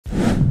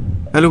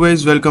Hello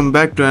guys, welcome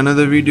back to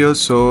another video.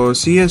 So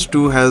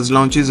CS2 has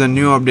launched a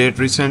new update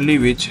recently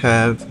which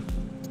have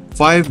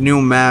 5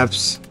 new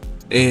maps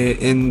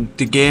in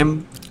the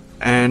game,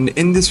 and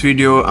in this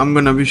video I'm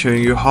gonna be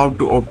showing you how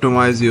to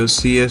optimize your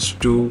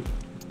CS2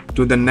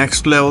 to the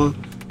next level.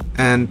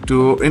 And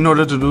in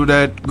order to do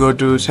that, go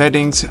to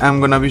settings. I'm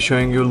gonna be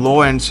showing you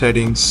low end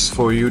settings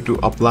for you to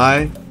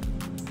apply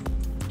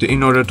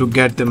in order to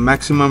get the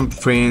maximum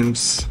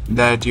frames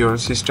that your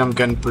system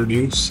can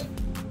produce.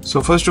 So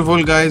first of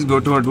all guys, go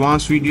to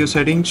advanced video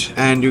settings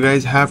and you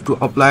guys have to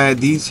apply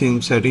these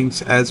same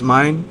settings as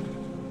mine.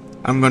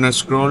 I'm gonna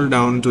scroll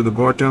down to the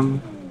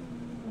bottom.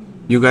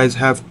 You guys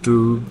have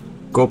to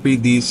copy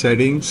these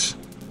settings,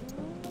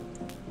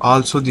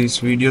 also these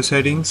video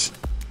settings.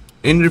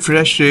 In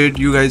refresh rate,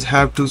 you guys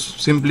have to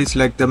simply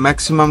select the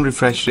maximum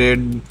refresh rate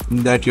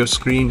that your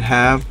screen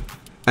have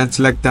and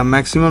select the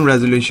maximum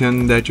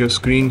resolution that your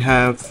screen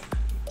have.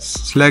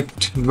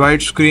 Select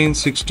widescreen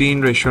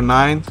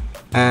 16:9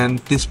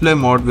 and display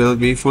mode will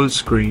be full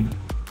screen.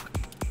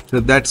 So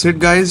that's it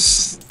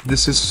guys,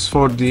 this is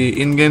for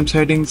the in-game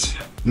settings.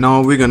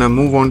 Now we're gonna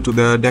move on to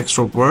the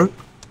desktop work.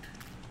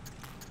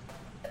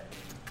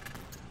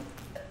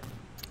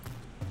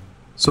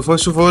 So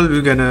first of all,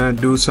 we're gonna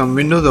do some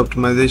Windows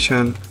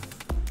optimization.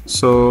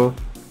 So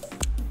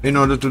in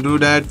order to do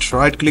that,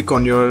 right click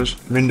on your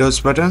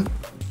Windows button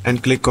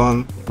and click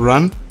on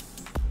run,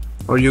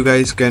 or you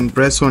guys can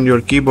press on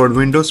your keyboard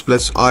Windows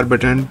plus R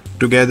button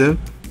together,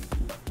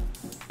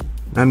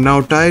 and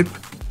now type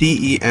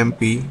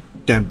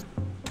temp.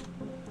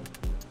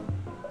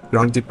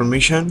 Grant the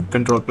permission,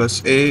 Ctrl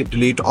plus A,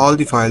 delete all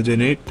the files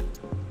in it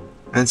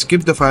and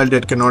skip the file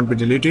that cannot be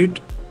deleted.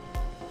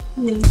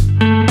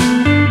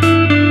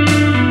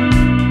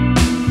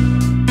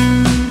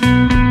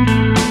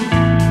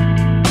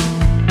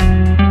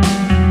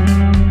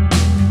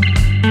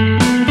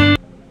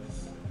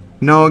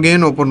 Now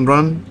again open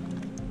run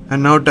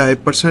and now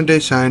type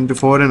 %sign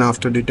before and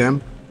after the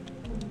temp.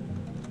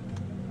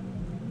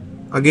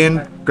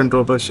 Again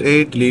Ctrl plus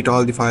A, delete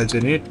all the files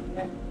in it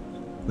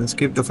and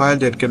skip the file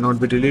that cannot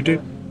be deleted.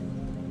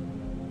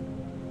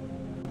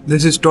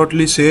 This is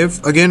totally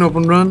safe. Again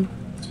open run.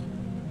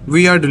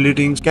 We are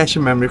deleting cache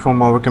memory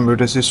from our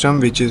computer system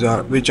which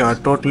are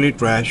totally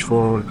trash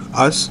for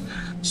us.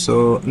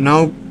 So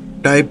now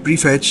type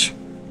prefetch.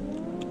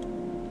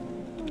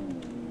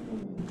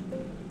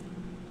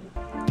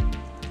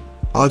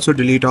 Also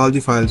delete all the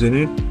files in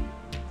it.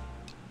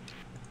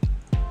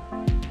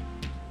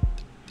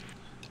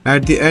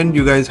 At the end,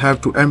 you guys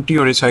have to empty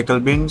your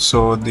recycle bin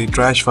so the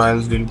trash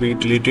files will be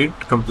deleted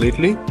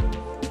completely.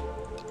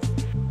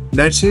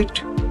 That's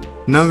it.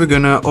 Now we're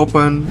gonna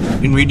open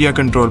Nvidia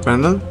control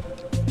panel.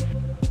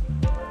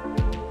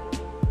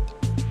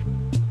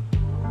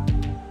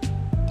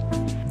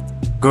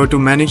 Go to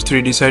manage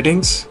 3D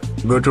settings,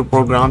 go to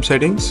program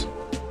settings.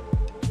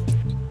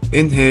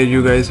 In here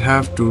you guys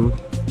have to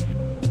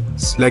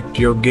select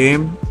your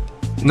game.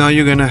 Now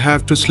you're gonna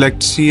have to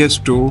select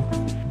CS2,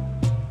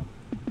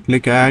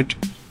 click add,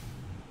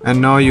 and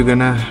now you're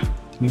gonna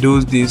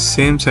do these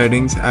same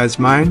settings as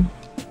mine.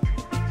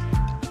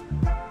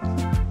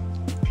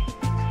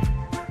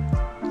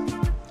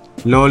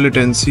 Low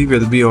latency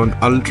will be on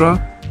ultra,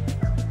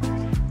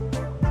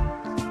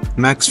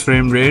 max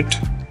frame rate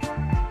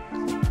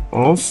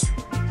off,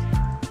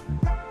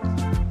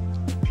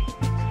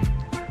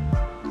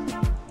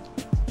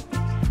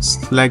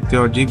 select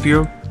your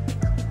GPU,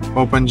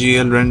 open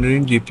GL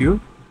rendering GPU,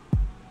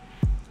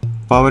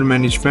 power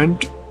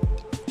management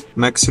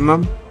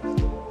maximum,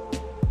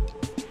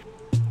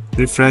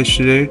 refresh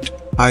rate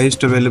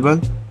highest available,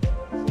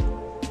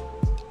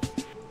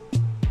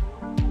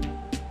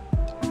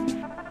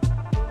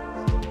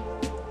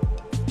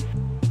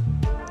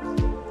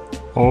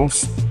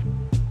 off,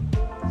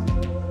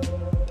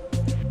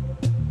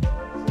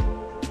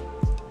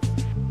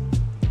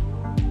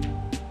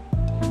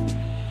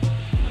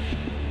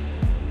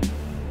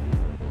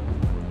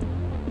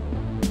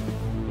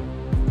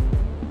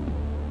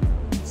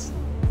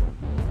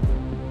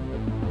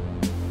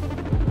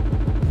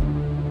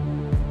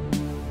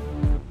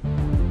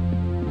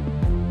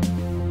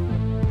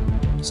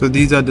 so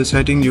these are the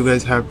settings you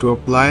guys have to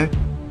apply.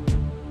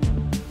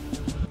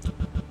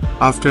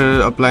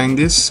 After applying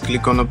this,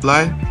 click on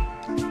apply.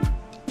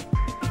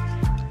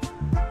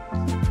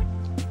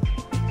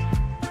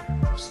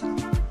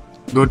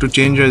 Go to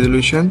change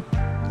resolution.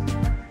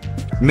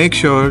 Make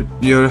sure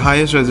your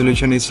highest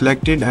resolution is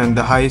selected and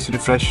the highest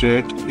refresh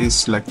rate is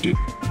selected.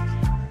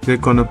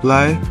 Click on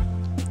apply,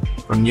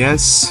 on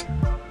yes.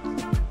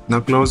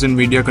 Now close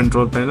Nvidia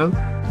control panel.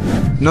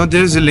 Now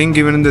there is a link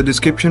given in the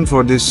description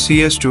for this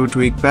CS2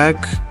 tweak pack.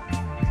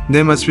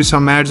 There must be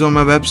some ads on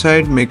my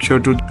website. Make sure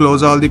to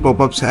close all the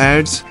pop-ups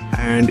ads,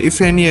 and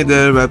if any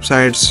other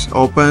websites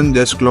open,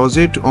 just close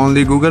it.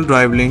 Only Google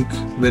Drive link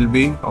will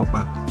be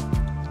open.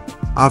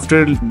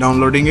 After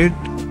downloading it,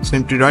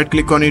 simply right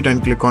click on it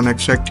and click on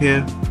extract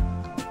here.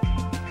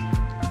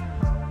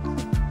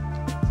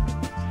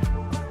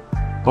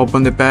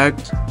 Open the pack.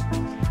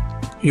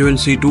 You will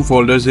see two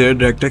folders here,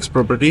 DirectX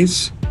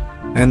properties.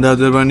 and the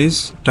other one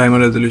is timer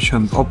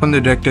resolution. Open the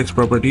DirectX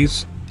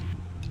properties.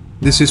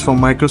 This is for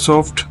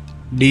Microsoft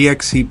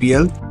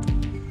DXCPL.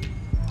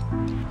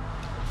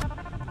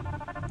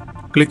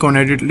 Click on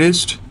edit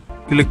list,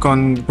 click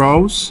on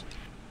browse,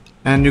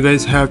 and you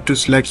guys have to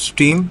select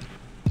Steam.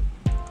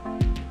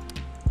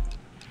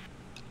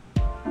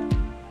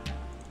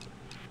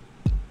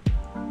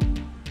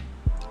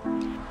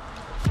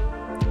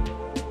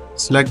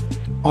 Select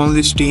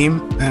only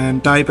Steam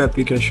and type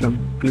application.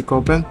 Click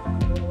open.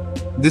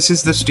 This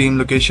is the Steam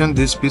location.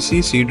 This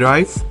PC, C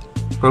drive,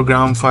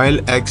 program file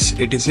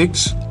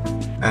x86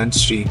 and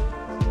Steam.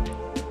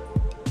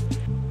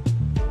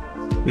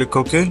 Click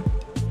OK.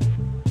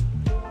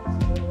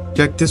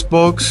 Check this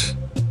box.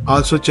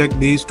 Also check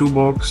these two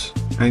boxes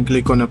and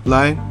click on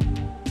apply.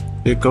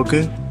 Click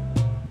OK.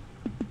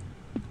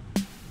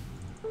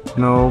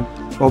 Now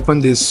open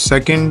this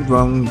second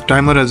one,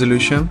 timer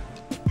resolution.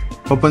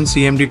 Open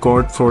CMD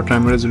code for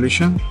timer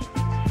resolution.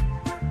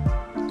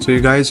 So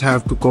you guys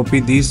have to copy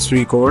these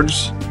three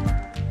codes.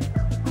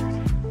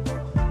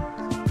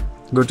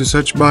 Go to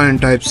search bar and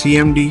type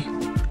CMD.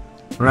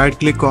 Right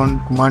click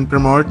on command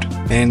prompt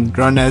and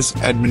run as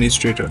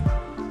administrator.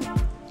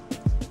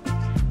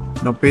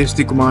 Now paste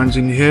the commands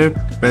in here,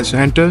 press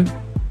enter,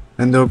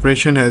 and the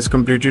operation has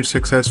completed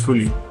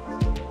successfully.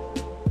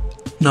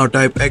 Now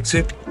type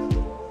exit.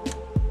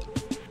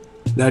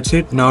 That's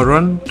it. Now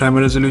run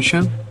timer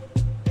resolution.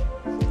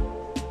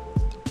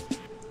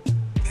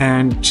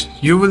 And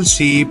you will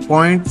see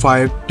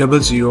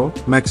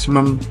 0.500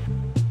 maximum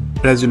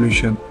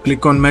resolution.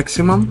 Click on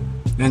maximum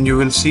and you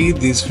will see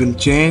this will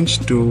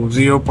change to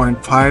 0.500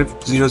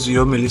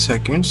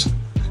 milliseconds.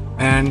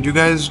 And you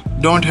guys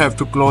don't have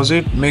to close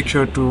it. Make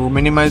sure to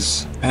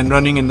minimize and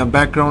running in the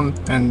background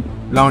and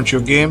launch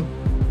your game.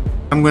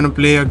 I'm gonna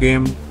play a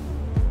game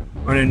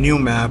on a new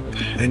map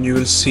and you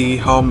will see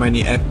how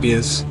many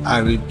FPS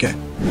I will get.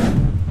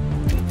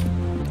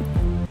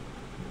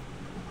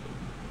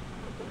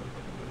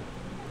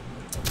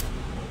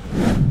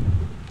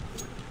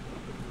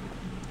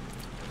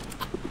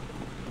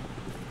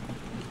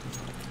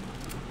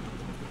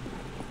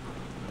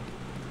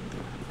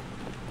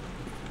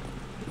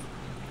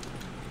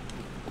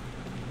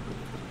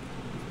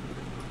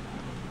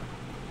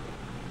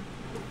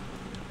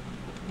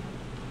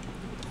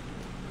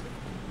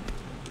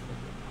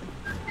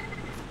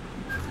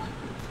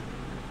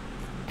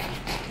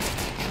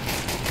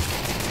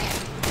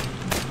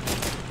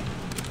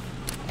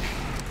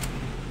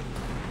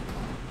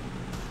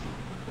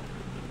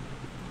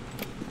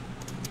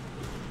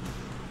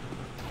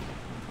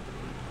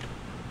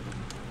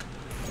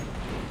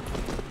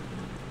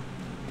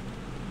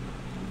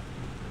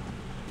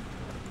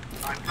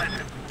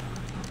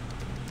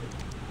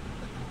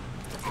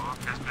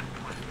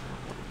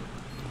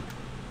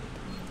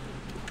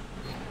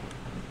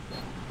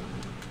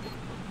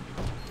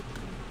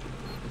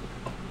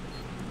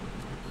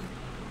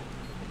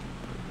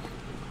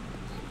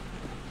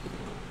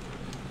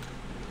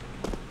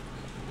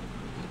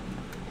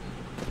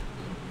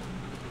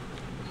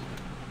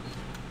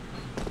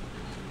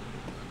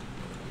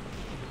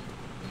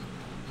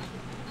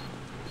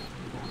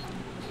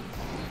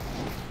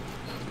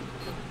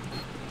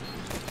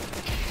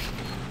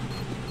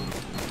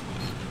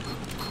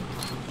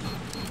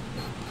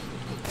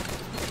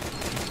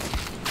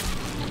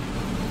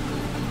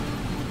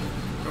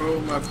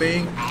 My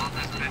ping.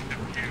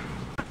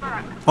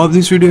 Hope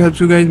this video helps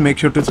you guys. Make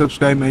sure to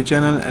subscribe my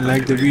channel and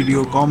like the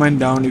video. Comment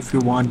down if you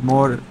want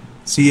more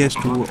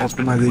CS2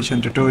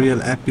 optimization tutorial,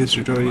 FPS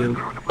tutorial.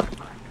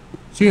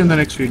 See you in the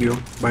next video.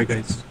 Bye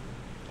guys.